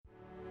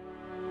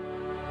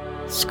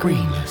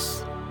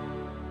Screenless.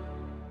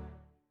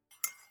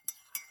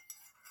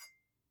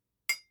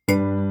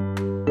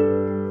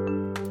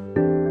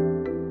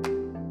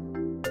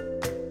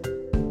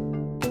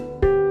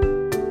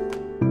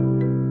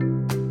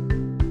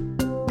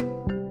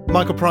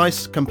 Michael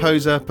Price,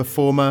 composer,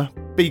 performer,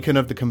 beacon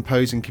of the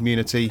composing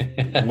community.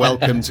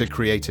 Welcome to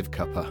Creative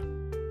Cuppa.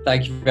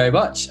 Thank you very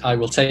much. I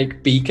will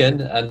take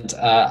beacon and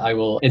I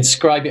will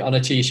inscribe it on a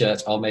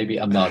t-shirt or maybe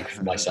a mug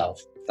for myself.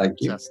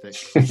 Thank you.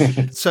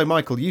 Fantastic. So,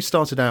 Michael, you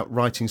started out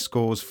writing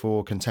scores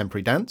for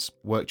contemporary dance,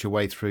 worked your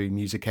way through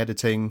music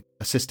editing,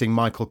 assisting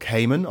Michael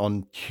Kamen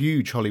on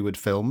huge Hollywood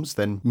films,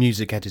 then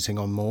music editing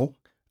on more.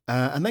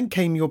 And then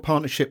came your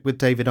partnership with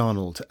David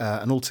Arnold,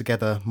 an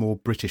altogether more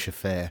British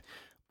affair.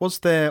 Was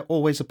there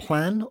always a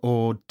plan,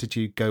 or did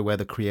you go where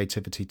the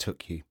creativity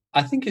took you?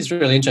 I think it's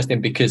really interesting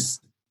because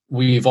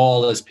we've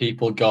all, as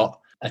people, got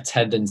a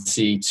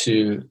tendency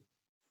to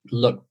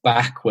look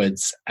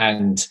backwards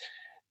and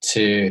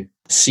to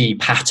see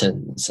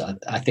patterns.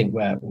 I think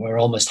we're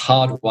almost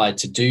hardwired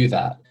to do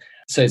that.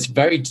 So it's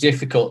very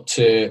difficult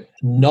to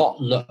not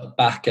look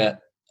back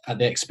at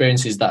the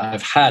experiences that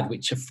I've had,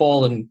 which have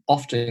fallen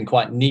often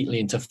quite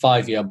neatly into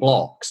 5-year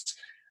blocks,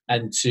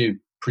 and to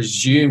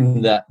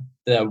presume that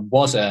there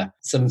was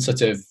some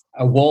sort of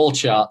a wall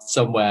chart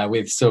somewhere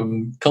with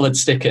some coloured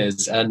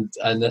stickers and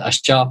a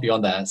Sharpie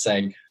on there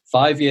saying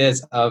 5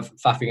 years of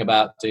faffing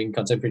about doing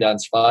contemporary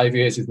dance, 5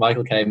 years with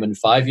Michael Kamen,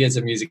 5 years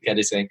of music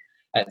editing,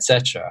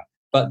 etc.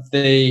 But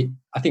I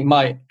think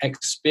my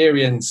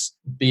experience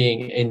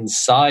being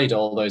inside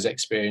all those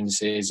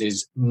experiences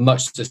is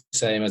much the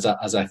same as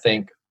I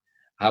think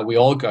how we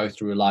all go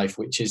through life,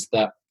 which is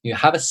that you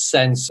have a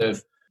sense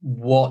of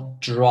what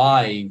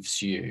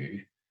drives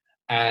you,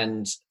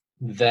 and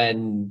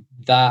then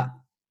that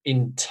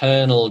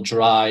internal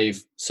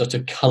drive sort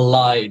of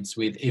collides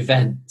with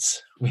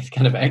events, with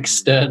kind of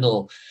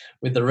external,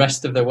 with the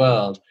rest of the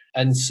world.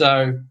 And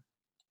so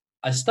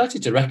I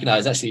started to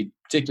recognize, actually,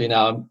 particularly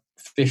now I'm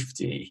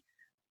 50,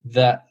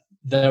 that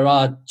there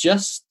are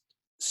just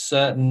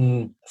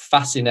certain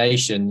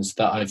fascinations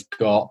that I've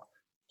got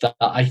that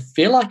I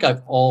feel like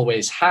I've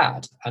always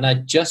had, and I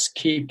just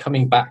keep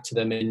coming back to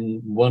them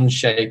in one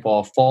shape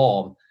or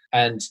form.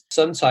 And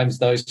sometimes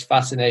those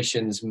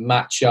fascinations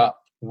match up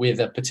with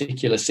a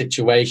particular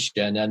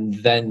situation, and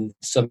then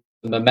some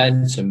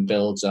momentum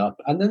builds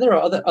up. And then there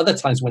are other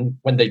times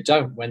when they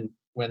don't, when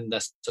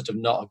they're sort of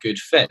not a good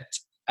fit.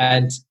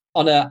 And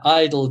on an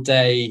idle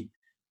day,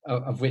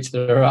 of which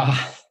there are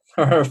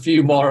a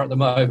few more at the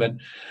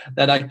moment,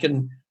 then I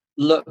can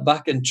look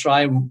back and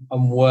try and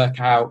work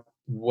out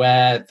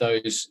where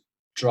those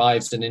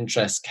drives and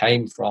interests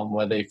came from.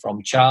 Were they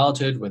from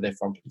childhood? Were they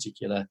from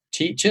particular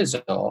teachers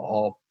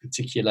or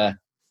particular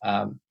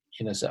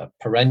sort of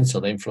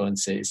parental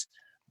influences?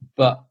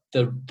 But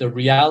the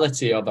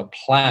reality of a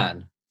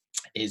plan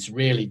is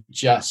really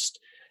just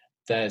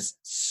there's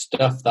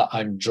stuff that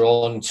I'm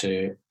drawn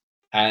to,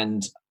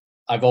 and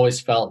I've always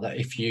felt that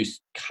if you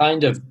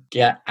kind of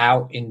get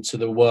out into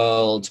the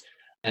world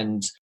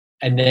and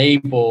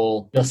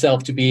enable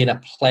yourself to be in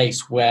a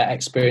place where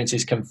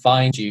experiences can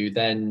find you,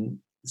 then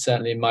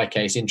certainly in my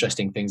case,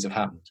 interesting things have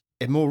happened.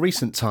 In more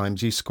recent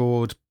times, you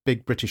scored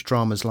big British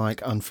dramas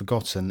like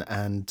Unforgotten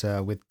and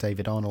with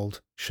David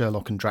Arnold,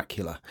 Sherlock and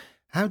Dracula.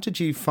 How did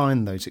you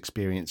find those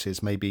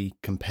experiences, maybe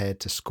compared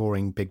to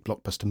scoring big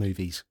blockbuster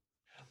movies?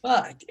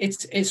 Well,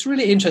 it's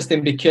really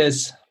interesting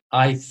because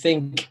I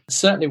think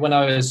certainly when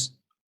I was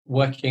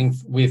working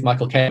with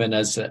Michael Kamen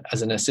as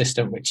an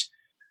assistant, which,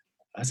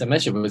 as I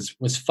mentioned,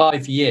 was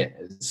 5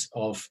 years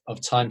of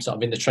time sort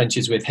of in the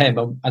trenches with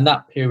him. And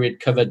that period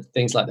covered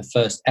things like the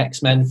first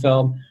X-Men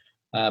film,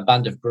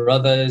 Band of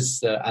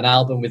Brothers, an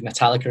album with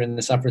Metallica and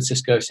the San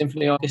Francisco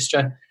Symphony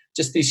Orchestra,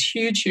 just these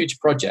huge, huge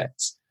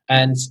projects.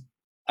 And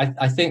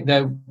I think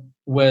there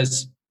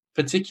was,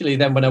 particularly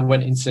then when I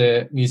went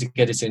into music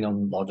editing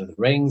on Lord of the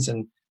Rings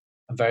and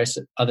various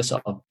other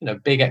sort of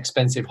big,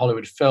 expensive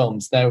Hollywood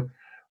films, there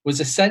was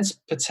a sense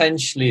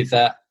potentially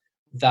that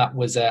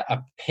was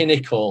a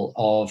pinnacle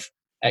of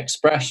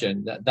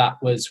expression, that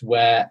was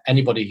where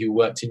anybody who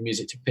worked in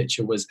music to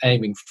picture was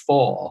aiming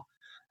for.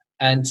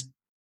 And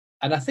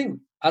I think,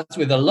 as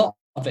with a lot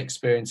of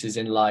experiences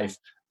in life,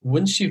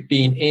 once you've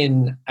been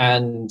in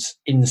and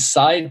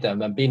inside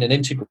them and been an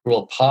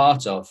integral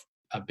part of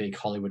a big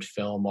Hollywood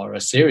film or a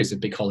series of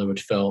big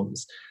Hollywood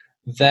films,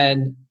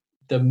 then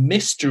the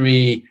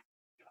mystery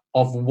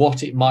of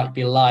what it might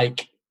be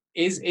like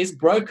is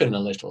broken a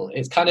little.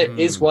 It kind of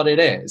is what it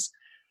is.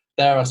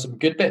 There are some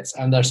good bits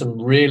and there's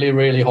some really,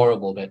 really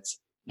horrible bits.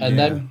 And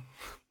then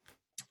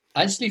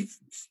I actually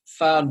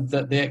found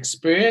that the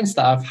experience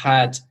that I've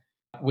had,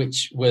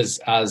 which was,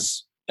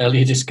 as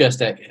earlier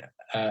discussed,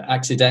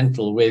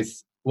 accidental,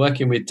 with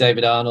working with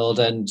David Arnold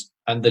and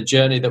the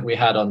journey that we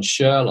had on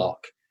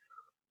Sherlock,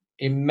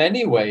 in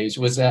many ways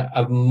was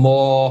a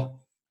more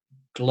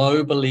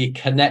globally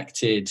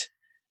connected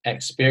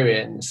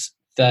experience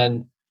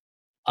than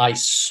I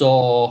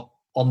saw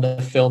on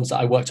the films that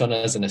I worked on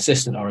as an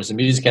assistant or as a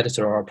music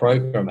editor or a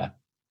programmer.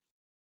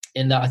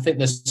 in that I think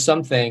there's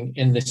something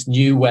in this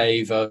new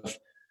wave of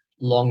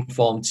long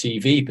form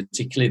TV,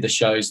 particularly the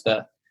shows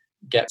that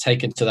get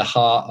taken to the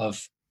heart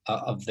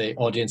of the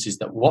audiences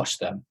that watch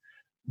them,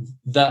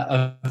 that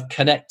are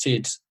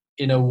connected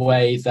in a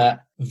way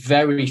that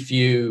very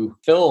few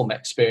film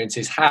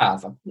experiences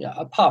have,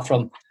 apart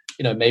from,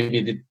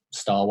 maybe the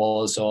Star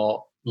Wars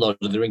or Lord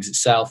of the Rings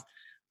itself.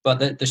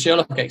 But the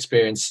Sherlock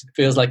experience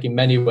feels like in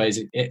many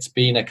ways it's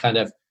been a kind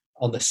of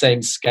on the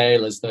same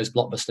scale as those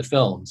blockbuster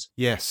films.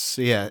 Yes,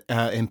 yeah,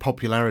 in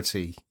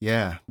popularity,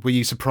 yeah. Were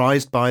you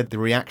surprised by the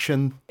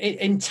reaction?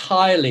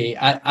 Entirely,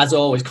 as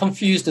always.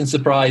 Confused and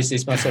surprised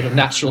is my sort of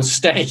natural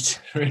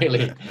state,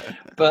 really.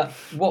 But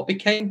what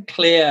became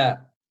clear,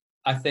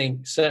 I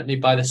think, certainly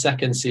by the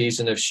second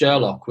season of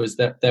Sherlock, was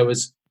that there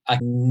was a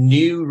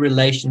new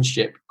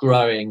relationship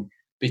growing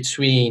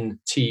between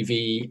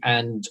TV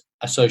and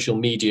a social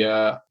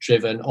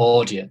media-driven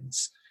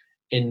audience,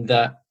 in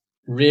that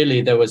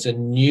really there was a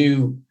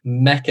new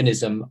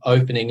mechanism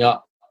opening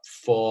up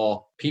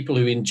for people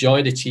who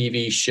enjoyed a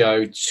TV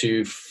show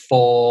to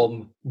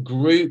form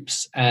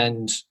groups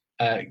and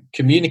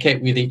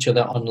communicate with each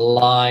other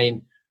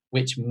online,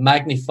 which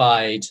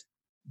magnified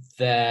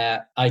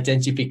their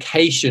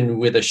identification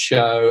with a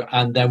show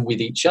and then with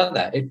each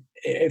other.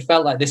 It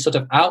felt like this sort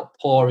of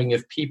outpouring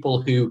of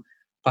people who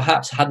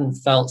perhaps hadn't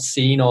felt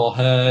seen or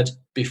heard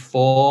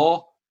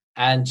before,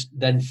 and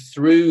then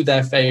through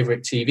their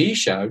favorite TV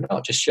show,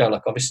 not just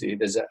Sherlock, obviously,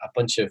 there's a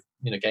bunch of,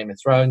 Game of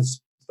Thrones,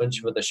 a bunch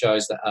of other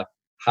shows that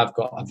have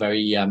got a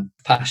very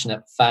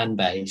passionate fan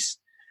base.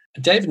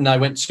 David and I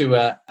went to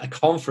a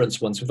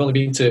conference once. We've only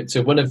been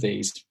to one of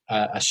these,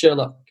 a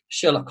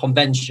Sherlock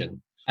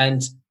convention.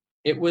 And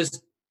it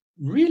was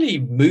really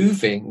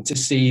moving to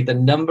see the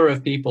number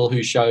of people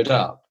who showed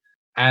up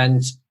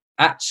and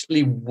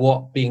actually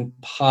what being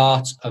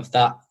part of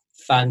that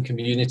fan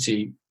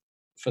community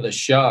for the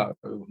show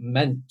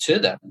meant to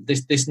them.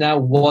 This now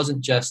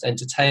wasn't just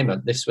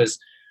entertainment. This was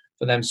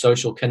for them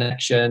social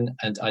connection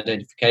and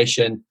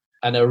identification,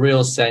 and a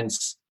real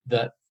sense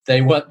that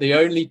they weren't the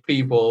only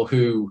people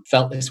who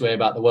felt this way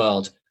about the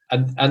world.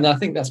 And I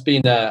think that's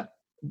been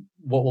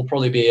what will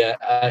probably be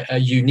a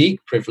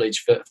unique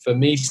privilege for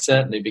me,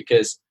 certainly,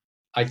 because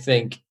I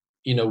think,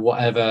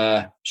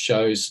 whatever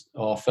shows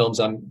or films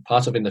I'm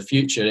part of in the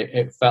future,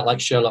 it felt like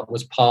Sherlock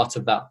was part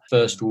of that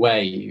first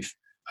wave.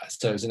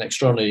 So it's an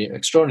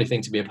extraordinary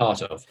thing to be a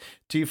part of.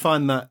 Do you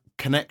find that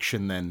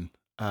connection then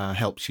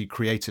helps you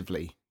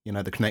creatively?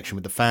 The connection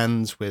with the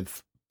fans,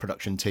 with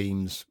production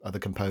teams, other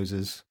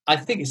composers? I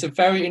think it's a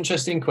very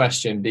interesting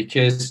question,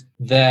 because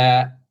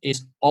there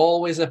is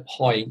always a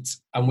point,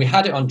 and we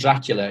had it on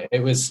Dracula.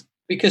 It was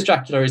because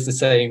Dracula is the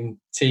same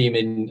team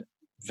in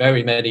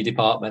very many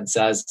departments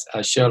as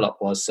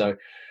Sherlock was. So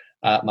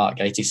Mark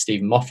Gatiss,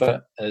 Stephen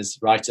Moffat as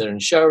writer and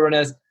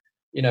showrunners.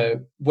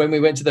 When we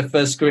went to the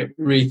first script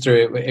read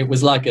through, it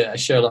was like a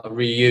Sherlock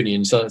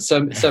reunion. So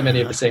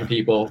many of the same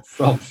people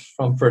from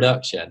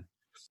production.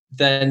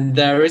 Then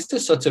there is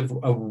a sort of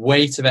a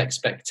weight of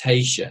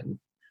expectation,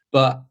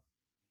 but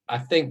I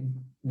think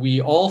we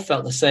all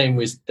felt the same.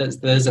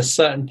 There's a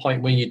certain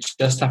point when you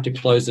just have to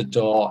close the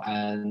door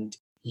and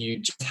you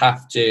just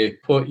have to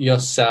put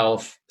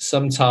yourself,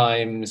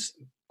 sometimes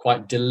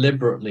quite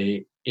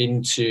deliberately,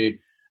 into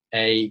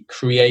a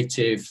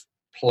creative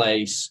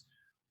place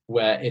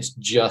where it's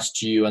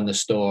just you and the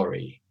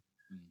story,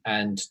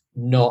 and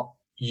not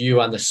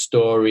you and the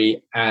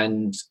story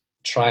and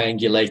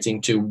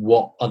triangulating to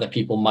what other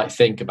people might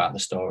think about the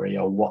story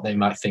or what they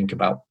might think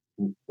about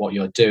what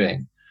you're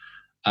doing.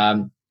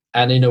 And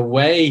in a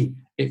way,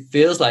 it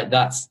feels like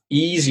that's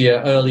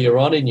easier earlier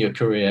on in your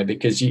career,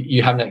 because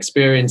you haven't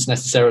experienced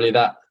necessarily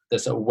that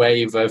there's a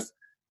wave of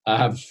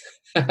I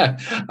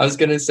was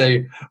going to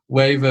say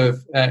wave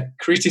of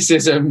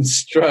criticism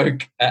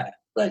stroke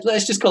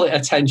let's just call it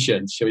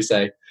attention, shall we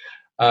say,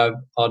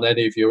 on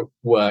any of your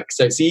work.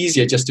 So it's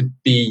easier just to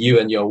be you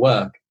and your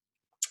work.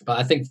 But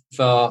I think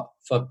for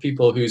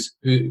people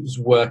whose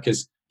work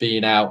has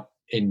been out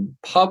in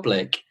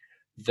public,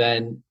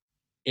 then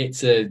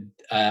it's a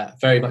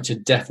very much a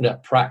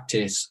definite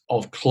practice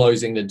of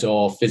closing the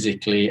door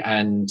physically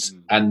and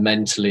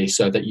mentally,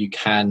 so that you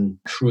can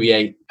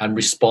create and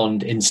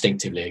respond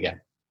instinctively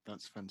again.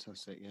 That's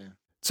fantastic, yeah.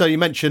 So you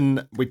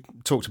mentioned, we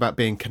talked about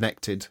being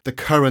connected. The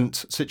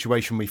current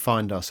situation we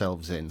find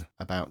ourselves in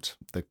about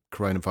the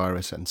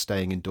coronavirus and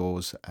staying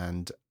indoors,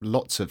 and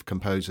lots of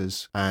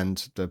composers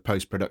and the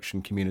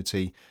post-production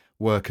community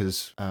work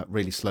has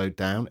really slowed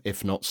down,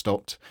 if not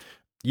stopped.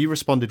 You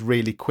responded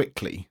really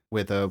quickly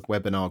with a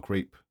webinar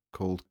group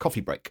called Coffee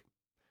Break,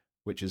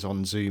 which is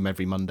on Zoom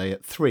every Monday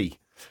at 3.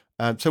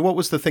 So what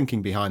was the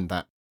thinking behind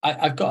that?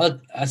 I've got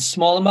a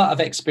small amount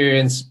of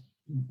experience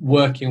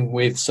working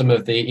with some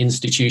of the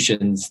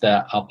institutions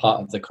that are part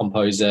of the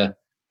composer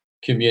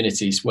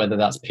communities, whether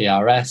that's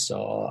PRS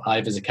or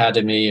Ivors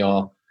Academy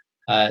or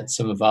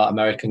some of our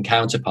American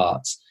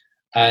counterparts.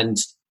 And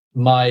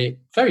my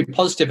very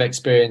positive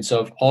experience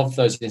of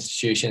those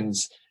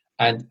institutions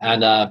and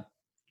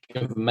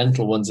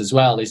governmental ones as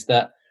well is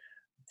that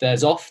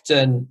there's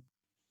often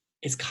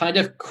it's kind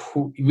of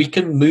we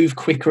can move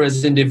quicker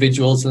as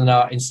individuals than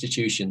our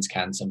institutions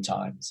can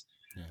sometimes.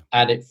 Yeah.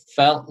 And it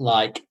felt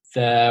like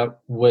there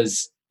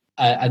was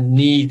a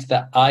need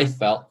that I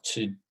felt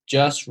to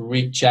just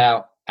reach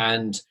out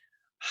and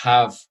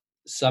have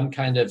some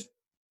kind of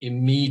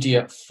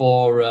immediate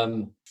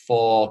forum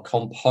for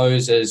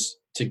composers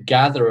to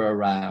gather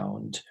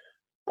around,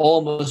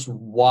 almost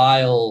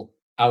while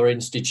our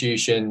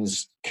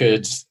institutions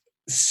could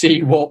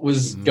see what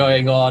was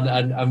going on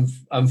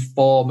and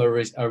form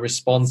a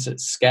response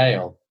at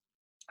scale.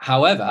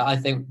 However, I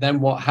think then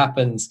what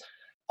happens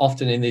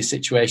often in these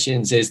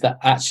situations is that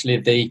actually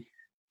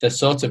the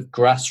sort of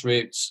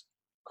grassroots,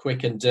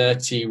 quick and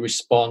dirty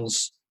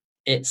response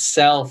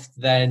itself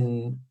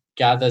then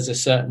gathers a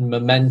certain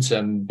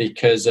momentum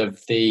because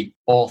of the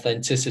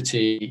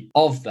authenticity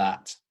of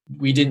that.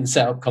 We didn't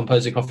set up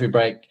Composer Coffee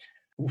Break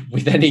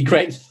with any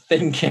great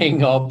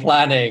thinking or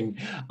planning,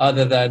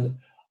 other than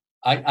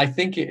I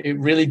think it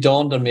really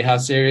dawned on me how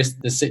serious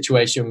the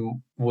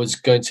situation was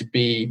going to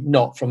be,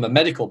 not from a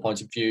medical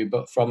point of view,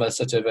 but from a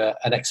sort of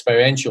an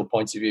experiential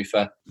point of view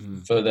for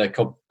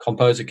the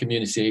composer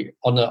community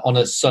on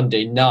a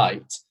Sunday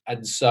night.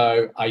 And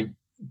so I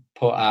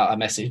put out a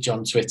message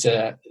on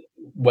Twitter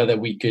whether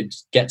we could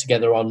get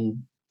together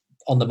on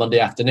the Monday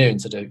afternoon,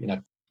 sort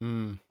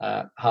of,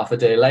 half a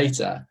day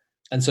later.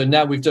 And so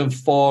now we've done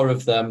 4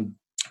 of them.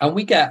 And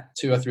we get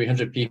 200 or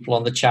 300 people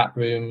on the chat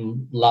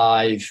room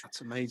live. That's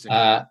amazing.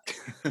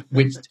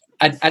 Which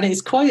and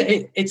it's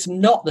it's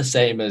not the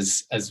same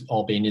as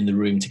all being in the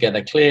room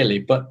together, clearly,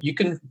 but you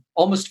can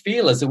almost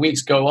feel as the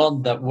weeks go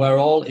on that we're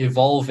all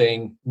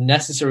evolving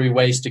necessary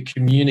ways to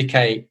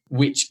communicate,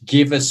 which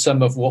give us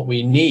some of what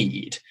we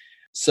need.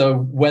 So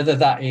whether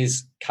that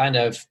is kind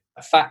of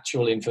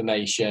factual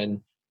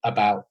information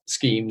about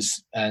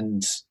schemes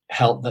and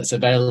help that's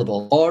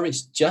available, or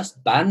it's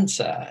just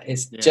banter,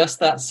 it's just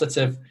that sort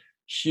of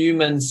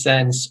human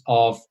sense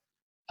of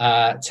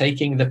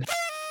taking the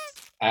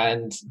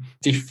and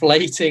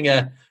deflating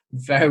a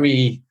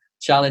very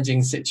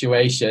challenging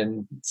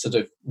situation, sort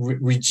of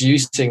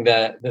reducing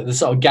the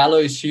sort of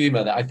gallows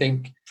humor that I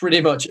think pretty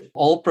much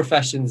all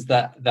professions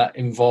that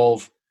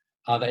involve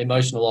either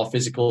emotional or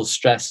physical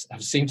stress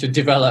have seemed to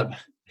develop.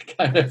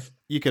 Kind of,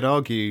 you could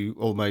argue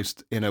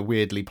almost in a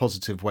weirdly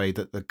positive way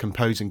that the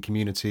composing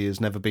community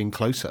has never been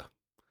closer,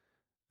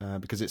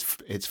 because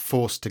it's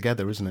forced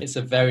together, isn't it? It's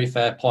a very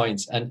fair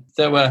point. And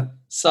there were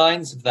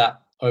signs of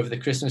that over the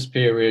Christmas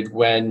period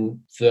when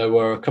there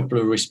were a couple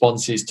of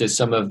responses to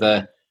some of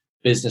the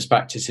business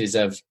practices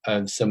of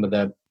some of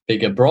the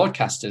bigger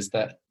broadcasters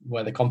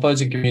where the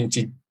composing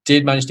community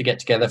did manage to get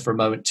together for a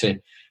moment to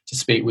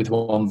speak with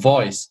one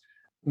voice.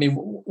 I mean,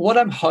 what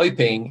I'm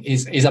hoping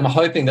is I'm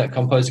hoping that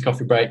Composer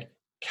Coffee Break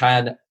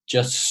can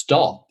just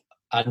stop,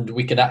 and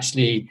we can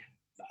actually,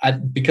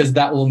 because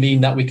that will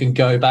mean that we can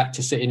go back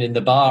to sitting in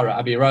the bar at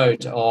Abbey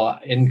Road or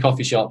in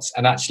coffee shops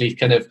and actually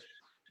kind of,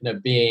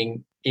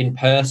 being in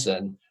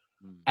person.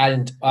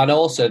 And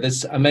also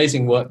there's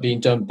amazing work being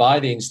done by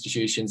the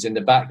institutions in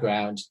the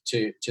background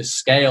to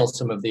scale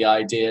some of the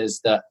ideas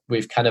that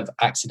we've kind of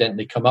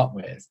accidentally come up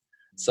with.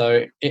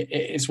 So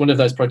it's one of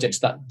those projects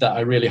that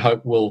I really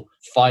hope will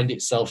find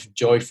itself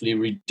joyfully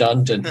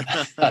redundant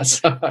at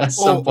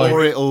some point.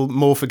 Or it'll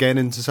morph again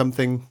into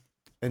something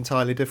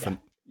entirely different.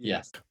 Yeah.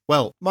 Yes.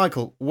 Well,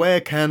 Michael,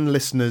 where can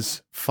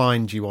listeners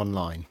find you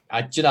online?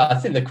 I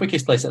think the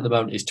quickest place at the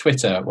moment is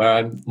Twitter, where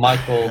I'm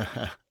Michael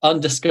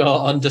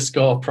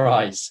 _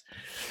 Price.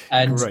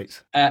 And,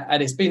 great.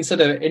 And it's been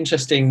sort of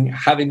interesting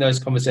having those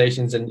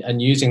conversations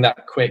and using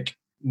that quick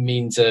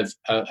means of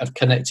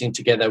connecting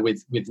together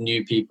with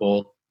new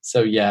people.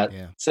 So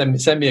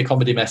send me a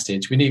comedy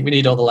message. We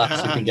need all the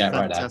laughs we can get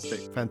right now.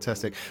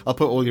 Fantastic. I'll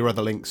put all your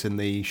other links in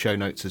the show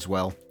notes as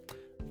well.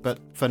 But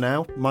for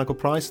now, Michael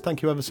Price,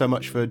 thank you ever so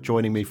much for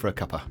joining me for a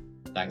cuppa.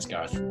 Thanks,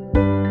 Gareth.